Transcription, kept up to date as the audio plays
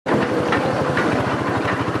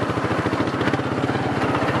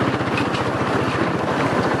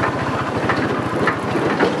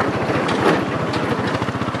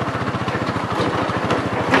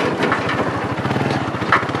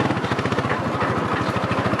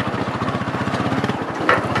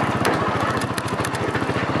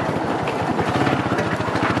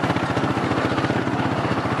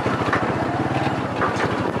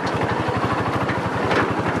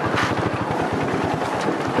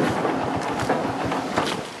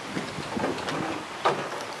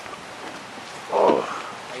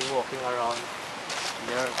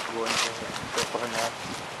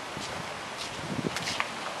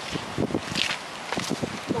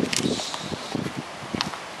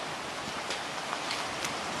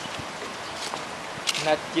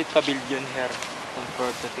not yet pavilion here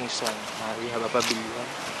compared to Kingston. We have a pavilion.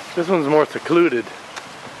 This one's more secluded,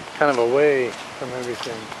 kind of away from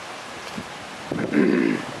everything.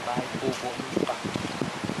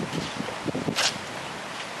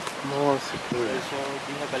 More secluded. So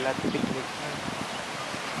we have a lot of picnic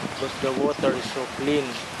because the water is so clean.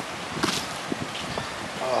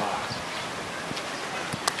 Oh.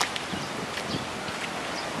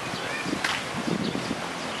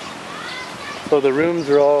 So the rooms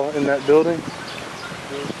are all in that building?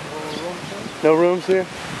 There's no room here. No rooms here?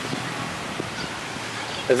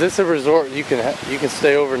 Is this a resort you can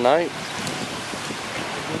stay overnight?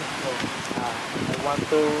 I want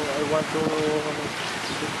to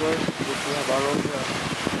because we have our own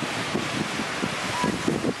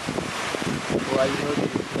so I heard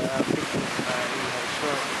picnic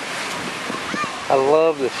I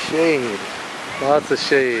love the shade. Lots of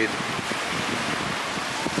shade.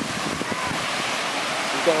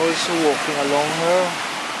 You can also walking along here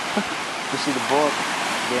to see the boat.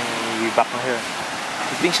 Then we back here.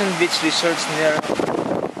 The Kingston Beach Resort's near,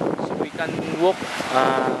 so we can walk to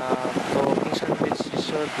Kingston Beach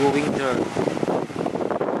Resort going there.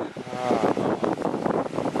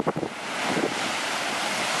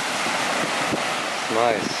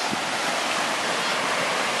 Nice.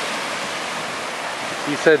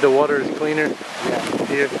 You said the water is cleaner? Yeah.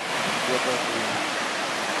 Here? Water clean.